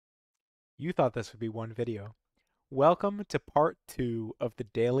You thought this would be one video. Welcome to part 2 of the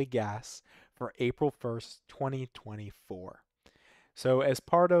Daily Gas for April 1st, 2024. So, as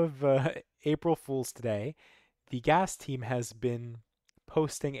part of April Fool's Today, the Gas team has been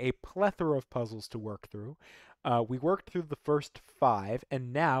posting a plethora of puzzles to work through. We worked through the first 5,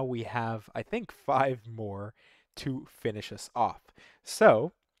 and now we have, I think, 5 more to finish us off.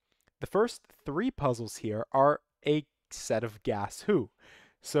 So, the first 3 puzzles here are a set of Guess Who.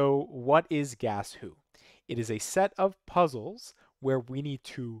 So, what is Guess Who? It is a set of puzzles where we need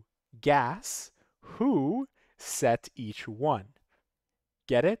to guess who set each one.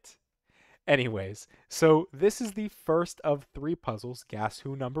 Get it? Anyways, so this is the first of 3 puzzles, Guess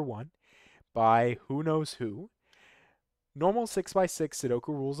Who number 1, by Who Knows Who. Normal 6x6 Sudoku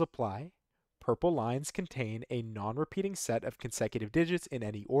rules apply. Purple lines contain a non-repeating set of consecutive digits in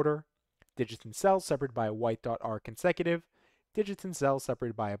any order. Digits in cells separated by a white dot are consecutive. Digits in cells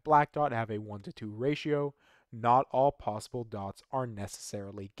separated by a black dot have a 1 to 2 ratio. Not all possible dots are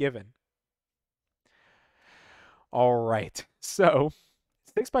necessarily given. Alright, so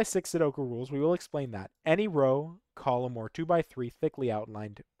 6x6 Sudoku rules, we will explain that. Any row, column, or 2x3 thickly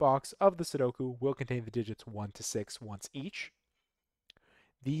outlined box of the Sudoku will contain the digits 1 to 6 once each.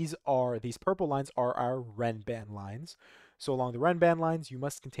 These purple lines are our Renban lines. So along the Renban lines, you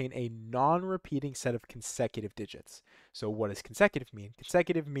must contain a non-repeating set of consecutive digits. So what does consecutive mean?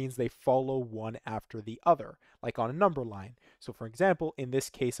 Consecutive means they follow one after the other, like on a number line. So for example, in this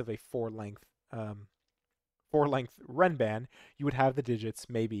case of a four-length Renban, you would have the digits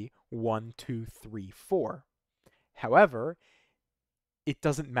maybe 1, 2, 3, 4. However, it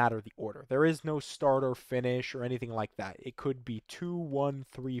doesn't matter the order. There is no start or finish or anything like that. It could be 2, 1,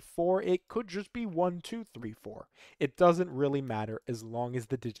 3, 4. It could just be 1, 2, 3, 4. It doesn't really matter as long as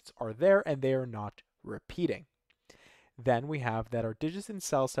the digits are there and they are not repeating. Then we have that our digits in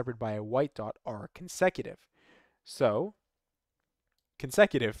cells separated by a white dot are consecutive. So,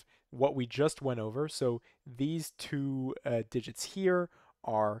 consecutive, what we just went over, so these two digits here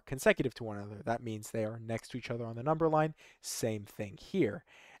are consecutive to one another. That means they are next to each other on the number line. Same thing here.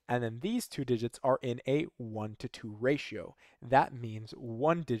 And then these two digits are in a 1 to 2 ratio. That means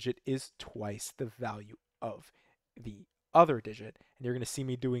one digit is twice the value of the other digit. And you're going to see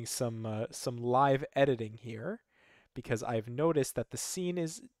me doing some live editing here because I've noticed that the scene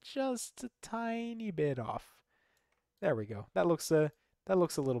is just a tiny bit off. There we go. That looks a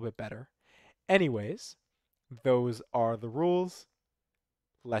little bit better. Anyways, those are the rules.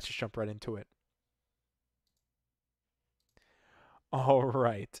 Let's just jump right into it. All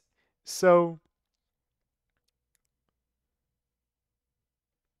right. So,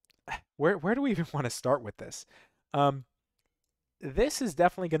 where do we even want to start with this? Um, this is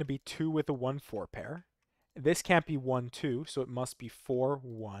definitely going to be 2 with a 1 4 pair. This can't be 1 2, so it must be 4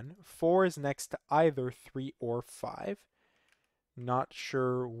 1. 4 is next to either 3 or 5. Not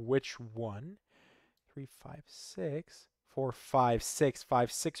sure which one. 3, 5, 6. 4, 5, 6.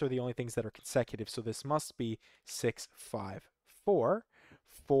 5, 6 are the only things that are consecutive, so this must be 6, 5, 4.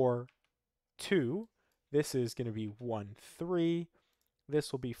 4, 2. This is going to be 1, 3.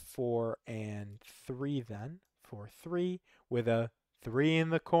 This will be 4 and 3 then. 4, 3 with a 3 in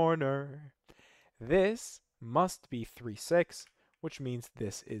the corner. This must be 3, 6, which means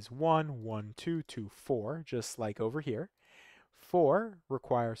this is 1, 1, 2, 2, 4, just like over here. 4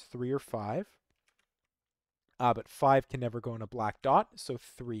 requires 3 or 5. But 5 can never go in a black dot, so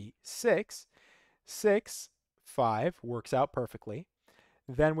 3, 6. 6, 5 works out perfectly.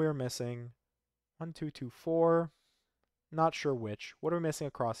 Then we're missing 1, 2, 2, 4. Not sure which. What are we missing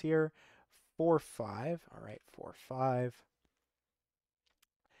across here? 4, 5. All right, 4, 5.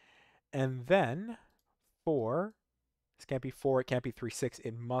 And then 4. This can't be 4. It can't be 3, 6.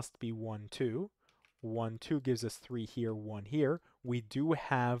 It must be 1, 2. 1, 2 gives us 3 here, 1 here. We do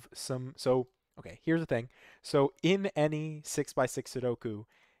have some. So, okay, here's the thing. So, in any 6x6 Sudoku,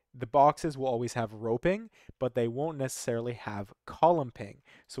 the boxes will always have roping, but they won't necessarily have column ping.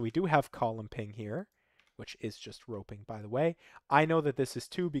 So, we do have column ping here, which is just roping, by the way. I know that this is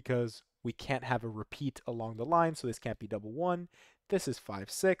 2 because we can't have a repeat along the line, so this can't be double 1. This is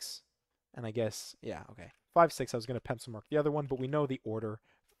 5, 6. And I guess, yeah, okay. 5, 6, I was going to pencil mark the other one, but we know the order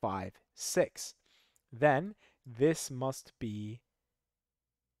 5, 6. Then this must be,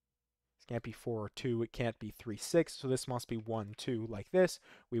 this can't be 4 or 2, it can't be 3, 6, so this must be 1, 2, like this.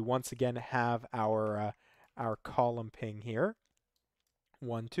 We once again have our column ping here.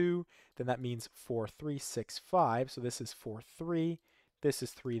 1, 2, then that means 4, 3, 6, 5, so this is 4, 3, this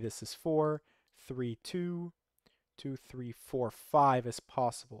is 3, this is 4, 3, 2, 2, 3, 4, 5 is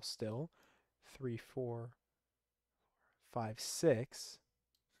possible still. 3, 4, 5, 6.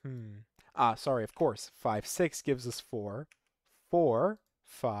 Sorry, of course. 5, 6 gives us 4. 4,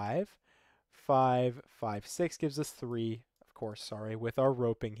 5. 5, 5, 6 gives us 3. Of course, sorry, with our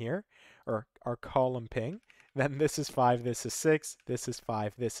roping here, or our column ping. Then this is 5, this is 6, this is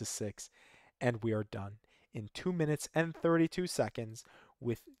 5, this is 6. And we are done in 2 minutes and 32 seconds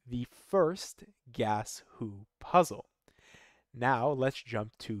with the first Guess Who puzzle. Now let's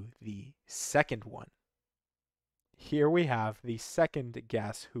jump to the second one. Here we have the second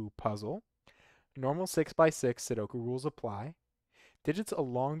Guess Who puzzle. Normal 6x6 Sudoku rules apply. Digits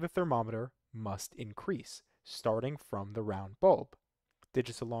along the thermometer must increase, starting from the round bulb.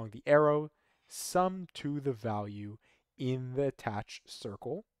 Digits along the arrow sum to the value in the attached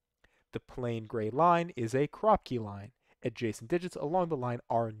circle. The plain gray line is a crop key line. Adjacent digits along the line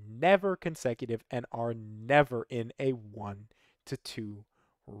are never consecutive and are never in a 1 to 2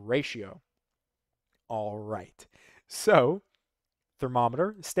 ratio. All right. So,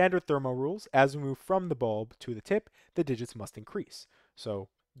 thermometer, standard thermo rules. As we move from the bulb to the tip, the digits must increase. So,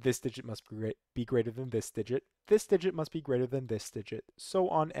 this digit must be greater than this digit. This digit must be greater than this digit, so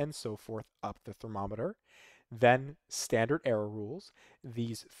on and so forth up the thermometer. Then, standard error rules.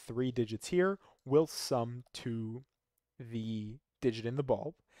 These 3 digits here will sum to the digit in the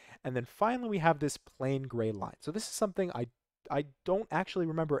bulb. And then finally, we have this plain gray line. So this is something I don't actually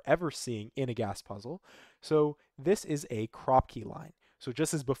remember ever seeing in a gas puzzle. So this is a crop key line. So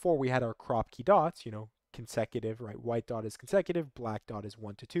just as before we had our crop key dots, consecutive, right? White dot is consecutive, black dot is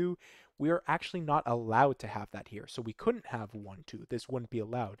 1 to 2. We are actually not allowed to have that here. So we couldn't have 1, 2. This wouldn't be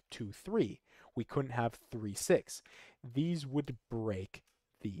allowed. 2, 3. We couldn't have 3, 6. These would break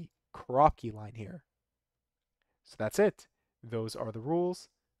the crop key line here. So that's it. Those are the rules.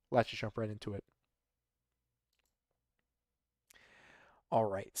 Let's just jump right into it. All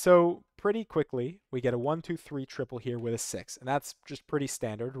right, so pretty quickly, we get a 1, 2, 3 triple here with a 6, and that's just pretty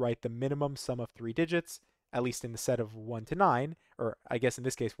standard, right? The minimum sum of 3 digits, at least in the set of 1 to 9, or I guess in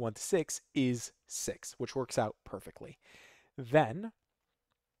this case 1 to 6, is 6, which works out perfectly. Then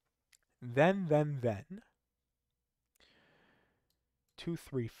 2,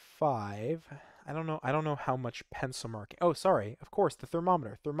 3, 5. I don't know how much pencil marking. Oh, sorry. Of course, the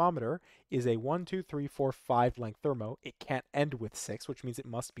thermometer. Thermometer is a 1, 2, 3, 4, 5 length thermo. It can't end with 6, which means it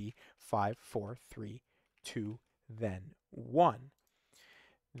must be 5, 4, 3, 2, then 1.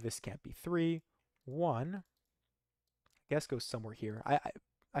 This can't be 3, 1. I guess goes somewhere here.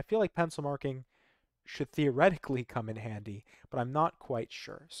 I feel like pencil marking should theoretically come in handy, but I'm not quite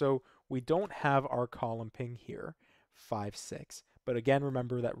sure. So we don't have our column ping here, 5, 6. But again,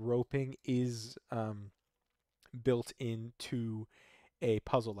 remember that roping is built into a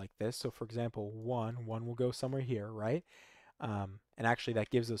puzzle like this. So for example, 1 will go somewhere here, right? And actually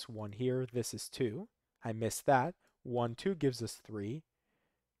that gives us 1 here. This is 2. I missed that. 1, 2 gives us 3.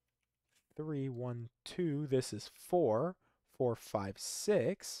 3, 1, 2. This is 4. 4, 5,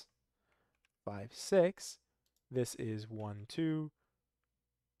 6. 5, 6. This is 1, 2.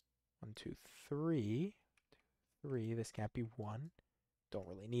 1, 2, 3. 3. This can't be 1. Don't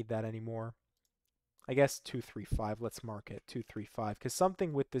really need that anymore. I guess 2, 3, 5. Let's mark it 2, 3, 5 because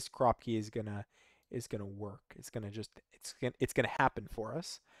something with this crop key is gonna work. It's gonna happen for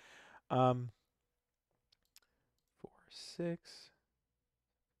us. 4, 6.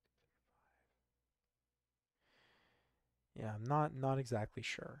 Yeah, I'm not exactly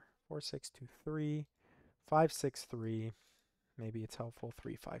sure. 4, 6, 2, 3. 5, 6, 3. Maybe it's helpful.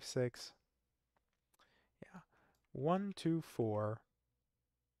 3, 5, 6. Yeah. 1, 2, 4.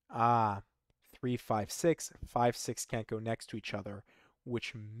 3, 5, 6. 5, 6 can't go next to each other,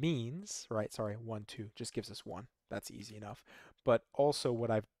 which means, right, sorry, 1, 2 just gives us 1. That's easy enough. But also what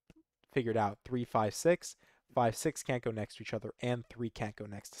I've figured out, 3, 5, 6. 5, 6 can't go next to each other, and 3 can't go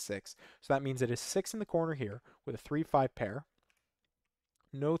next to 6. So that means it is 6 in the corner here with a 3, 5 pair.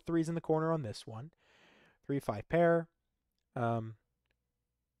 No 3s in the corner on this one. 3, 5 pair. 1,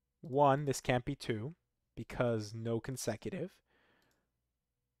 this can't be 2 because no consecutive.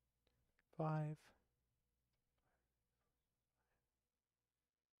 5,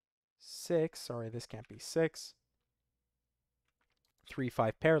 6. Sorry, this can't be 6. 3,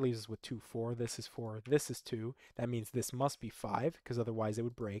 5 pair leaves us with 2, 4. This is 4. This is 2. That means this must be 5 because otherwise it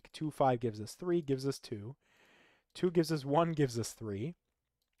would break. 2, 5 gives us 3, gives us 2. 2 gives us 1, gives us 3.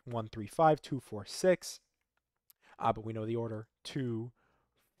 1, 3, 5, 2, 4, 6. But we know the order. 2,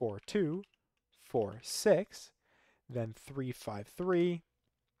 4, 2, 4, 6. Then 3, 5, 3.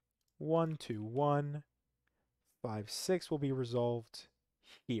 1, 2, 1. 5, 6 will be resolved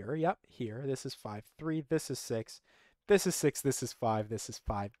here. Yep, here. This is 5, 3. This is 6. This is 6. This is 5. This is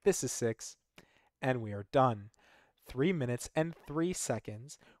 5. This is 6. And we are done. 3 minutes and 3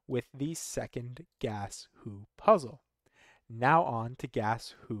 seconds with the second Guess Who puzzle. Now on to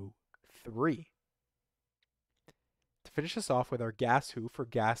Guess Who 3. To finish us off with our Guess Who for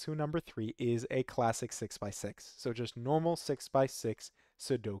Guess Who number 3 is a classic 6x6. So just normal 6x6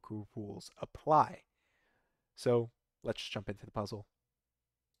 Sudoku rules apply. So let's jump into the puzzle.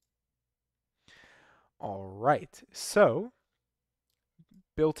 All right, so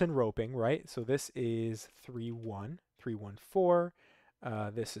built-in roping, right? So this is 3, 1, 3, 1, 4.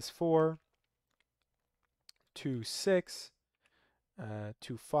 This is 4, 2, 6,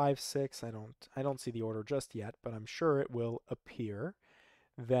 2, 5, 6. I don't see the order just yet, but I'm sure it will appear.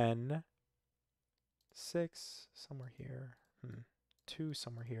 Then 6 somewhere here. 2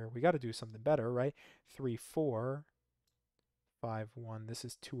 somewhere here. We got to do something better, right? 3, 4, 5, 1. This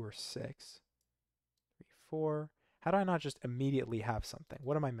is 2 or 6. 3, 4. How do I not just immediately have something?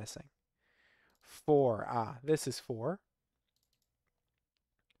 What am I missing? 4. Ah, this is 4.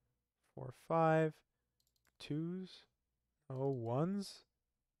 4, 5. 2s. Oh, 1s.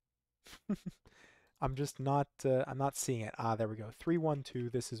 I'm just not. I'm not seeing it. Ah, there we go. 3, 1, 2.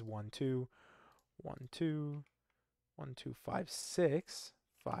 This is 1, 2. 1, 2. 1, 2, 5, 6.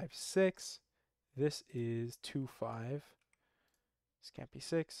 5, 6. This is 2, 5. This can't be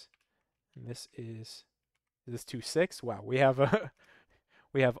 6. And this is this 2, 6. Wow, we have a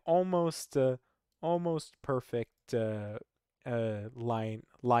we have almost perfect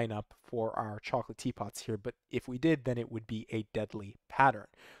lineup for our chocolate teapots here, but if we did, then it would be a deadly pattern.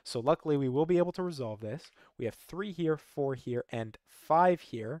 So luckily we will be able to resolve this. We have 3 here, 4 here, and 5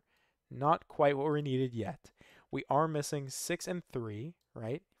 here. Not quite what we needed yet. We are missing 6 and 3,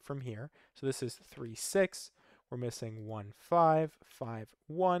 right, from here. So this is 3, 6. We're missing 1, 5, 5,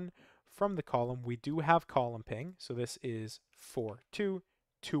 1. From the column, we do have column ping, so this is 4, 2.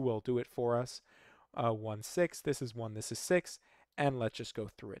 2 will do it for us. 1, 6. This is 1, this is 6. And let's just go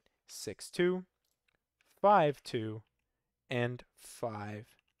through it. 6, 2, 5, 2, and 5,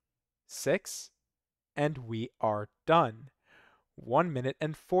 6. And we are done. 1 minute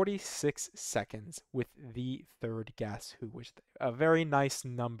and 46 seconds with the third Guess Who, which is a very nice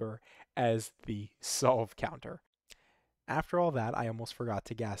number as the solve counter. After all that, I almost forgot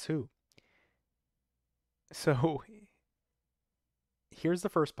to Guess Who. So here's the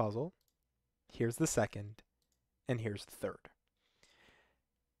first puzzle, here's the second, and here's the third.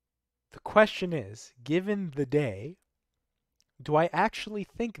 The question is, given the day, do I actually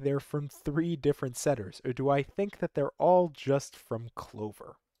think they're from 3 different setters, or do I think that they're all just from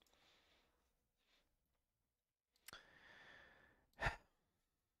Clover?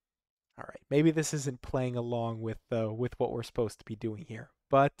 All right, maybe this isn't playing along with what we're supposed to be doing here,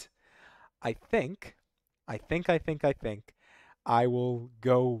 but I think, I will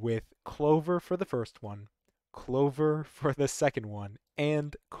go with Clover for the first one, Clover for the second one,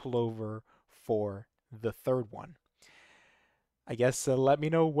 and Clover for the third one. I guess let me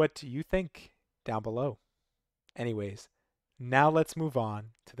know what you think down below. Anyways, now let's move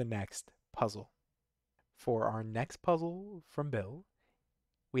on to the next puzzle. For our next puzzle from Bill,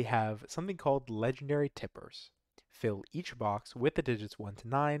 we have something called Legendary Tippers. Fill each box with the digits 1 to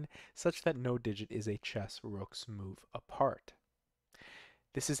 9, such that no digit is a chess rook's move apart.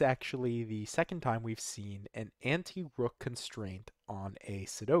 This is actually the second time we've seen an anti-rook constraint on a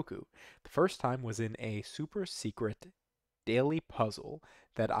Sudoku. The first time was in a super secret daily puzzle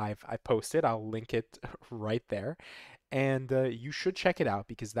that I posted. I'll link it right there, and you should check it out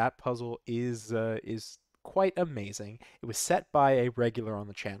because that puzzle is quite amazing. It was set by a regular on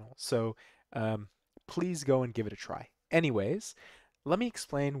the channel, so please go and give it a try. Anyways, let me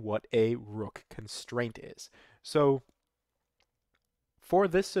explain what a rook constraint is. So for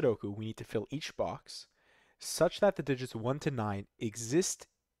this Sudoku, we need to fill each box such that the digits 1 to 9 exist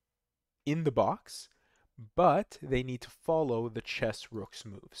in the box, but they need to follow the chess rook's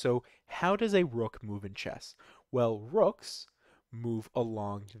move. So how does a rook move in chess? Well, rooks move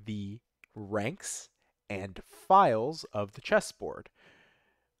along the ranks and files of the chessboard.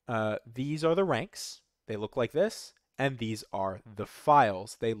 These are the ranks. They look like this. And these are the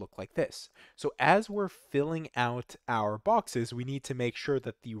files. They look like this. So as we're filling out our boxes, we need to make sure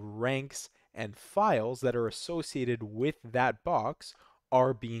that the ranks and files that are associated with that box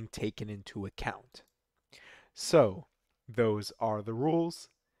are being taken into account. So those are the rules.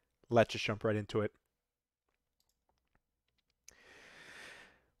 Let's just jump right into it.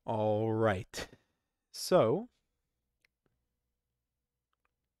 All right. So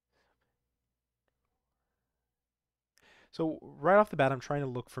right off the bat, I'm trying to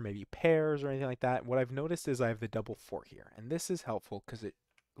look for maybe pairs or anything like that. What I've noticed is I have the double 4 here, and this is helpful because it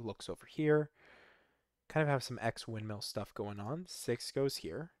looks over here. Kind of have some X windmill stuff going on. 6 goes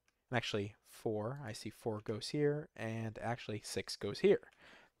here. Actually, 4. I see 4 goes here, and actually 6 goes here.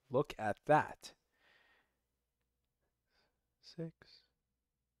 Look at that. 6.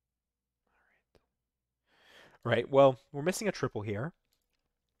 Right, well, we're missing a triple here.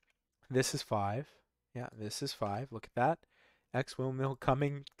 This is 5. Yeah, this is 5. Look at that. X windmill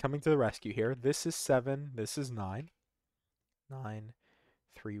coming to the rescue here. This is 7. This is 9. 9,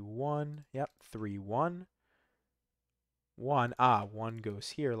 3, 1. Yep, 3, 1. 1. Ah, 1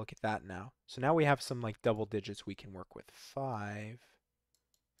 goes here. Look at that now. So now we have some like double digits we can work with. 5.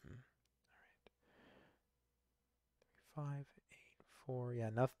 Hmm. All right. 5, 8, 4. Yeah,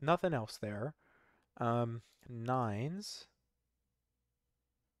 nothing else there. Nines.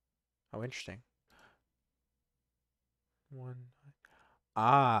 Oh, interesting. 1.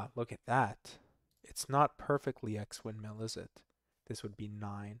 Ah, look at that. It's not perfectly X windmill, is it? This would be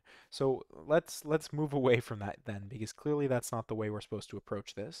 9. So let's move away from that then, because clearly that's not the way we're supposed to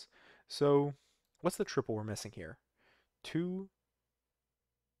approach this. So what's the triple we're missing here? 2,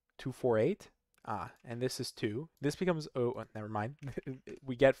 2, 4, 8. Ah, and this is 2. This becomes, oh, never mind.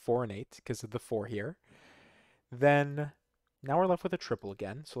 We get 4 and 8 because of the 4 here. Then now we're left with a triple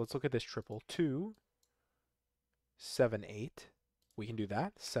again. So let's look at this triple. 2, 7, 8. We can do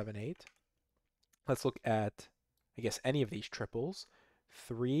that. 7, 8. Let's look at, I guess, any of these triples.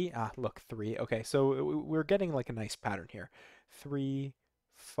 3, look, 3. Okay, so we're getting like a nice pattern here. 3,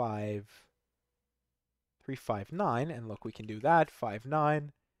 5, 3, 5, 9, and look, we can do that. 5,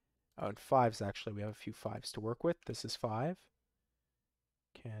 9. Oh, and 5s actually, we have a few 5s to work with. This is 5.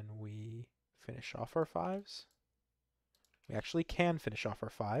 Can we finish off our 5s? We actually can finish off our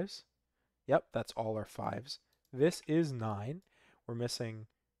 5s. Yep, that's all our 5s. This is 9. We're missing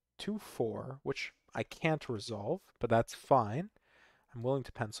 2, 4, which I can't resolve, but that's fine. I'm willing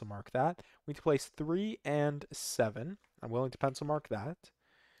to pencil mark that. We need to place 3 and 7. I'm willing to pencil mark that.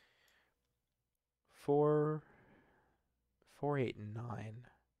 4, 4, 8, 9.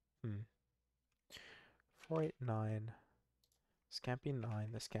 4, 8, 9. This can't be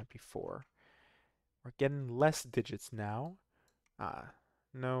 9. This can't be 4. We're getting less digits now.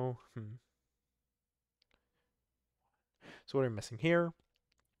 No. So what are we missing here?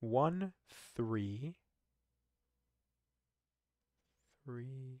 1, 3.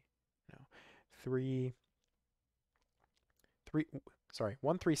 3. No. 3. 3. Sorry.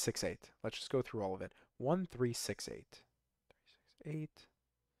 1, 3, 6, 8. Let's just go through all of it. 1, 3, 6, 8. 3, 6, 8.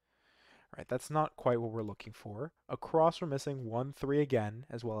 All right, that's not quite what we're looking for. Across, we're missing 1, 3 again,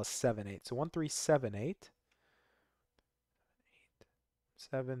 as well as 7, 8. So 1, 3, 7, 8.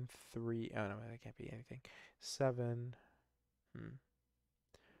 7, 3. Oh, no, that can't be anything. 7.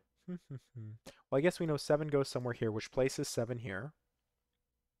 Well, I guess we know 7 goes somewhere here, which places 7 here.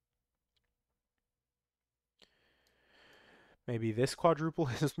 Maybe this quadruple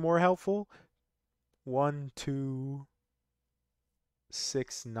is more helpful. 1, 2,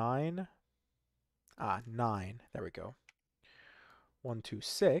 6, 9. 9. There we go. 1, 2,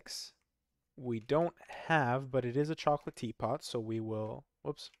 6. We don't have, but it is a chocolate teapot, so we will,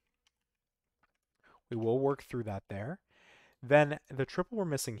 whoops, we will work through that there. Then the triple we're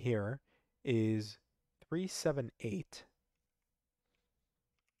missing here is 3, 7, 8.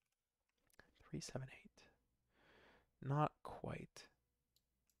 3, 7, 8. Not quite.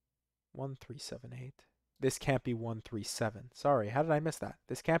 1, 3, 7, 8. This can't be 1, 3, 7. Sorry, how did I miss that?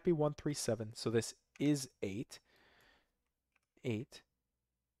 This can't be 1, 3, 7. So this is 8. 8.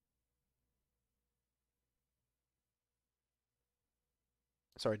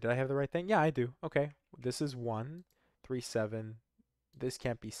 Sorry, did I have the right thing? Yeah, I do. Okay. This is 1, 3, 7. This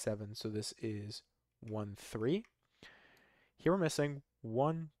can't be 7, so this is 1, 3. Here we're missing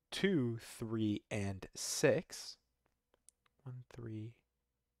 1, 2, 3, and 6. 1, 3.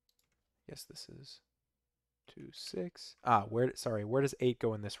 Yes, this is 2, 6. Where does 8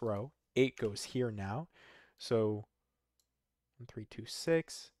 go in this row? 8 goes here now. So 1, 3, 2,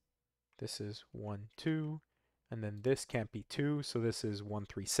 6. This is 1, 2. And then this can't be 2, so this is 1,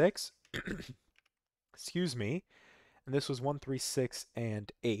 3, 6. Excuse me. And this was 1, 3, 6,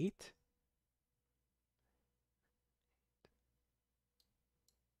 and 8.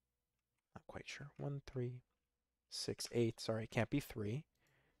 Not quite sure. 1, 3, 6, 8. Sorry, can't be 3.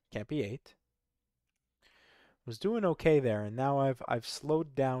 Can't be 8. Was doing okay there, and now I've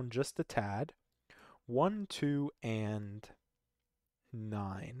slowed down just a tad. 1, 2, and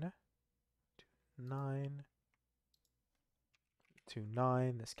 9. 9. 2,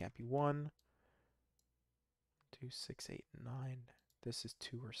 9. This can't be 1. 2, 6, 8, 9. This is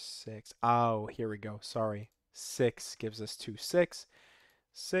 2 or 6. Oh, here we go. Sorry. 6 gives us 2, 6.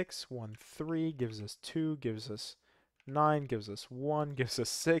 6, 1, 3 gives us 2, gives us 9 gives us 1, gives us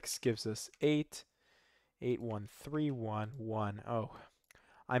 6, gives us 8. 8, 1, 3, 1, 1. Oh,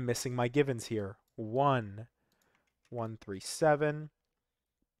 I'm missing my givens here. 1, 1, 3, 7.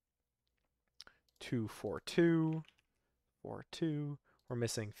 2, 4, 2. 4, 2. We're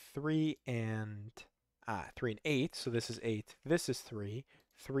missing 3 and 8. So this is 8. This is 3.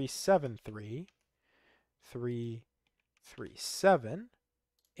 3, 7, 3. 3, 3, 7.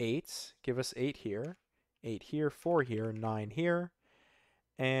 8. Give us 8 here. 8 here, 4 here, 9 here.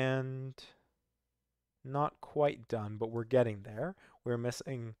 And not quite done, but we're getting there. We're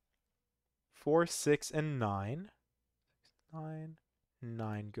missing 4, 6, and 9. 9.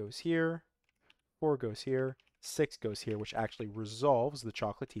 9 goes here. 4 goes here. 6 goes here, which actually resolves the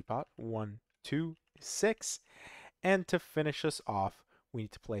chocolate teapot. 1, 2, 6. And to finish us off, we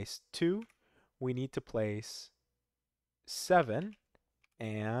need to place 2. We need to place 7.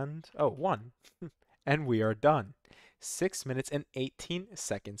 And, oh, 1. And we are done. 6 minutes and 18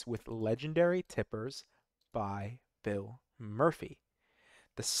 seconds with Legendary Tippers by Bill Murphy.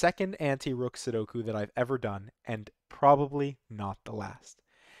 The second anti-rook Sudoku that I've ever done, and probably not the last.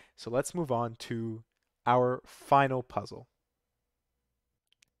 So let's move on to our final puzzle.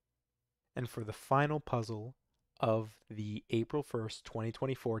 And for the final puzzle of the April 1st,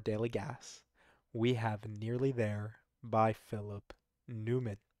 2024 Daily Gas, we have Nearly There by Philip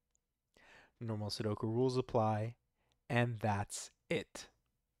Newman. Normal Sudoku rules apply, and that's it.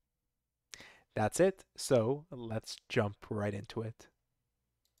 That's it, so let's jump right into it.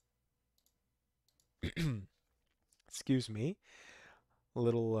 Excuse me, a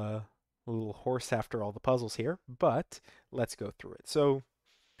little hoarse after all the puzzles here, but let's go through it. So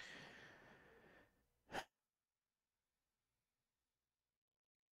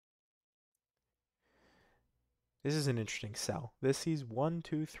this is an interesting cell. This sees 1,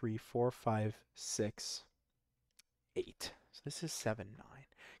 2, 3, 4, 5, 6, 8. So this is 7, 9.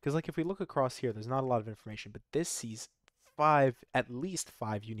 Because like if we look across here, there's not a lot of information, but this sees 5, at least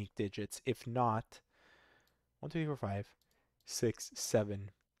 5 unique digits, if not 1, 2, 3, 4, 5, 6,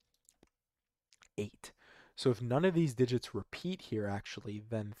 7, 8. So if none of these digits repeat here actually,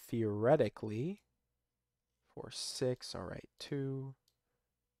 then theoretically 4, 6, all right, 2,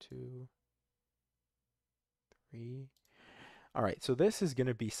 2, 3. All right, so this is going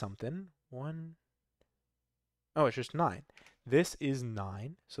to be something. 1. Oh, it's just 9. This is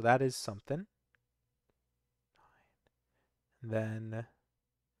 9, so that is something. 9. Then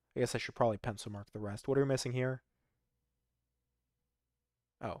I guess I should probably pencil mark the rest. What are we missing here?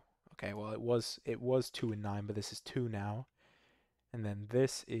 Oh, okay. Well, it was 2 and 9, but this is 2 now. And then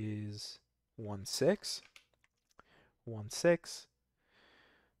this is 1, 6. 1, 6.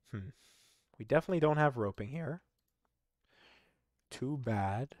 We definitely don't have roping here. Too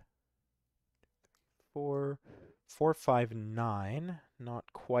bad. 4, 4, 5, 9.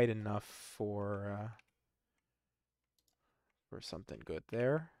 Not quite enough for something good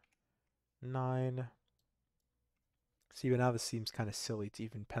there. 9. See, but now this seems kind of silly to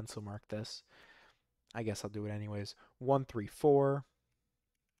even pencil mark this. I guess I'll do it anyways. 1, 3, 4.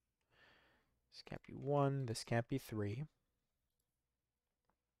 This can't be 1. This can't be 3.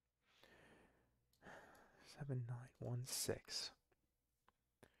 7, 9, 1, 6.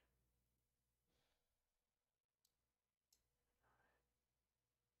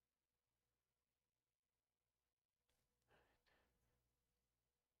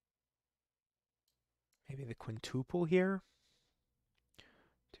 Maybe the quintuple here.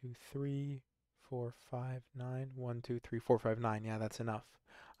 2, 3, 4, 5, 9. 1, 2, 3, 4, 5, 9. Yeah, that's enough.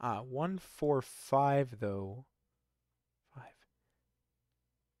 1, 4, 5 though. 5.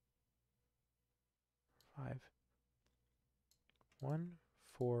 5. 1,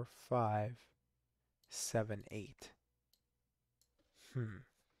 4, 5, 7, 8.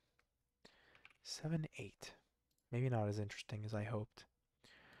 7, 8. Maybe not as interesting as I hoped.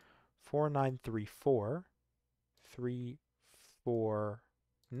 4, 9, 3, 4. 3, 4,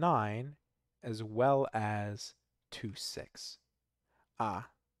 9, as well as 2, 6.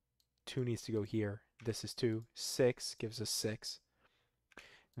 2 needs to go here. This is 2. 6 gives us 6.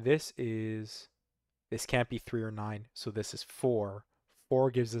 This can't be 3 or 9, so this is 4.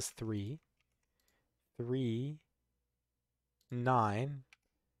 4 gives us 3. 3, 9.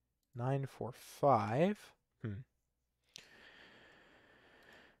 9, 4, 5.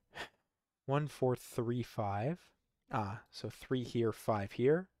 1, 4, 3, 5. So 3 here, 5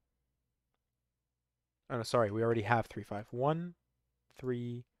 here. Oh, no, sorry, we already have 3, 5. 1,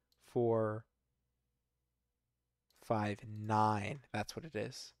 3, 4, 5, 9. That's what it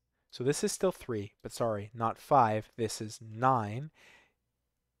is. So this is still 3, but sorry, not 5. This is 9.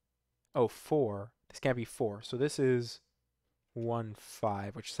 Oh, 4. This can't be 4. So this is 1,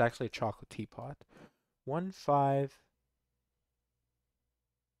 5, which is actually a chocolate teapot. 1, 5.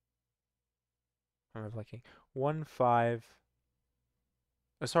 I'm blanking. 1, 5.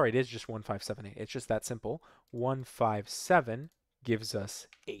 Oh, sorry, it is just 1, 5, 7, 8. It's just that simple. 1, 5, 7 gives us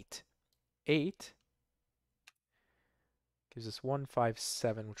 8. 8 gives us 1, 5,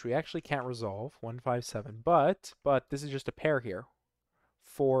 7, which we actually can't resolve. 1, 5, 7. But this is just a pair here.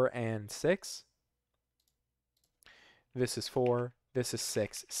 4 and 6. This is 4. This is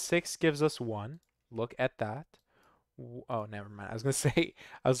 6. 6 gives us 1. Look at that. Oh, never mind. I was gonna say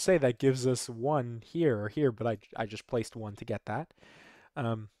that gives us 1 here or here, but I just placed 1 to get that.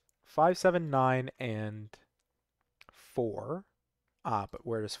 5, 7, 9, and 4. But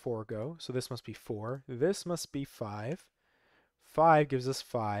where does 4 go? So this must be 4. This must be 5. 5 gives us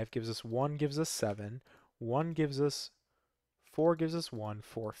 5, gives us 1, gives us 7. 1 gives us 4, gives us 1.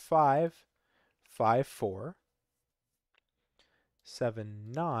 4, 5. 5, 4.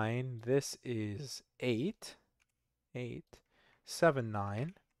 7, 9. This is 8. 8. 7,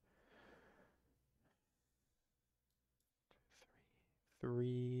 9.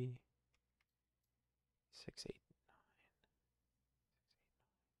 3, 6, 8.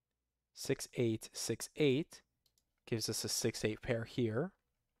 6, 8, 6, 8 gives us a 6, 8 pair here.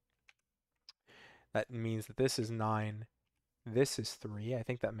 That means that this is 9, this is 3. I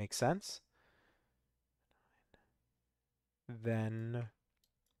think that makes sense. Then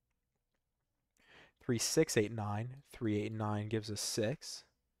 3, 6, 8, 9. 3, 8, 9 gives us 6.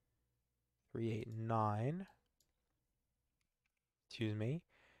 3, 8, 9. Excuse me.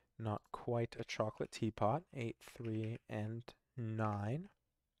 Not quite a chocolate teapot. 8, 3, and 9.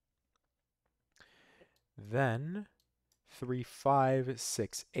 Then 3, 5,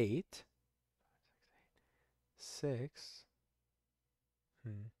 6, 8. 6.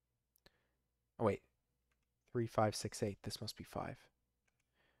 Oh, wait. 3, 5, 6, 8. This must be 5.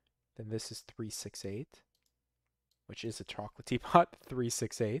 Then this is 3, 6, 8, which is a chocolate teapot. 3,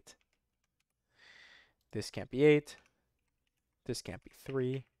 6, 8. This can't be 8. This can't be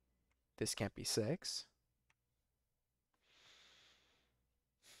 3. This can't be 6.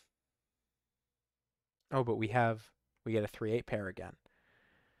 Oh, but we get a 3, 8 pair again.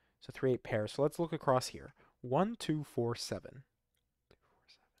 So 3, 8 pairs. So let's look across here. 1, 2, 4, 7.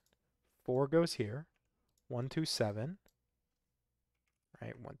 4 goes here. 1, 2, 7.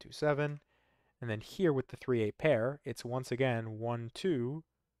 Right, 1, 2, 7. And then here with the 3, 8 pair, it's once again 1, 2,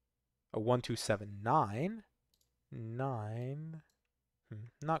 1, 2, 7, 9. 9.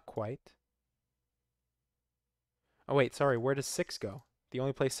 Not quite. Oh, wait, sorry. Where does 6 go? The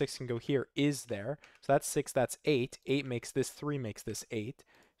only place 6 can go here is there. So that's 6, that's 8. 8 makes this, 3 makes this 8.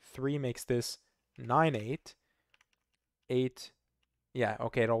 3 makes this 9, 8. 8, yeah,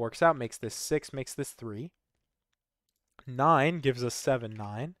 okay, it all works out. Makes this 6, makes this 3. 9 gives us 7,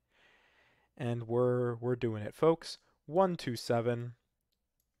 9. And we're doing it, folks. 1, 2, 7.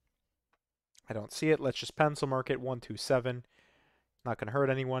 I don't see it. Let's just pencil mark it. 1, 2, 7. Not going to hurt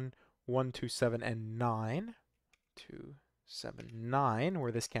anyone. 1, 2, 7, and 9. 2, 7, 9,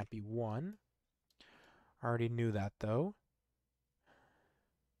 where this can't be 1. I already knew that, though.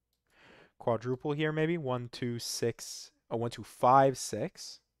 Quadruple here, maybe. 1, 2, 6. Oh, 1, 2, 5,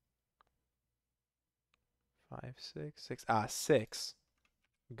 6. 5, 6, 6. 6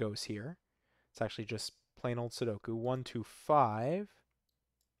 goes here. It's actually just plain old Sudoku. 1, 2, 5.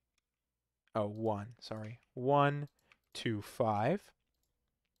 Oh, 1. Sorry. 1, 2, 5.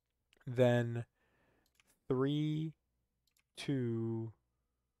 Then 3, 2,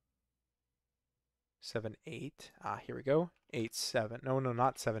 7, 8. Here we go. 8, 7. No,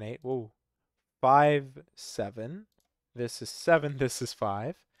 not 7, 8. Whoa. 5, 7. This is 7. This is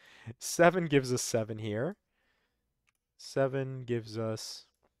 5. 7 gives us 7 here. 7 gives us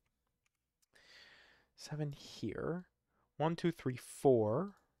 7 here. 1, 2, 3,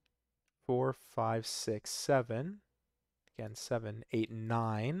 4. 4, 5, 6, 7. Again, 7, 8,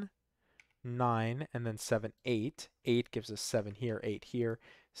 9. 9, and then 7, 8. 8 gives us 7 here, 8 here.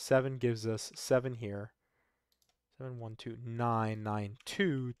 7 gives us 7 here. 7, 1, 2, 9, 9,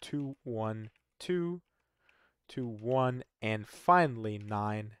 2, 2, 1, 2, 2, 1, and finally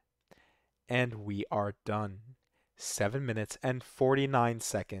 9. And we are done. 7 minutes and 49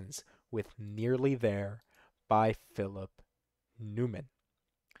 seconds with Nearly There by Philip Newman.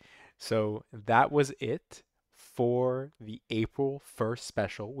 So that was it for the April 1st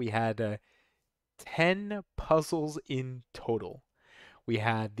special. We had 10 puzzles in total. We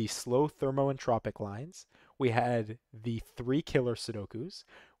had the slow thermoentropic lines. We had the 3 killer Sudokus.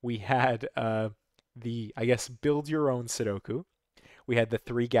 We had the, I guess, build your own Sudoku. We had the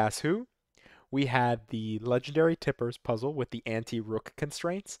 3 Guess Who. we had the Legendary Tippers puzzle with the anti-rook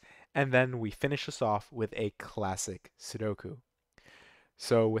constraints, and then we finish us off with a classic Sudoku.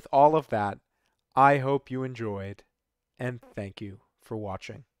 So with all of that, I hope you enjoyed, and thank you for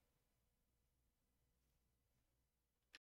watching.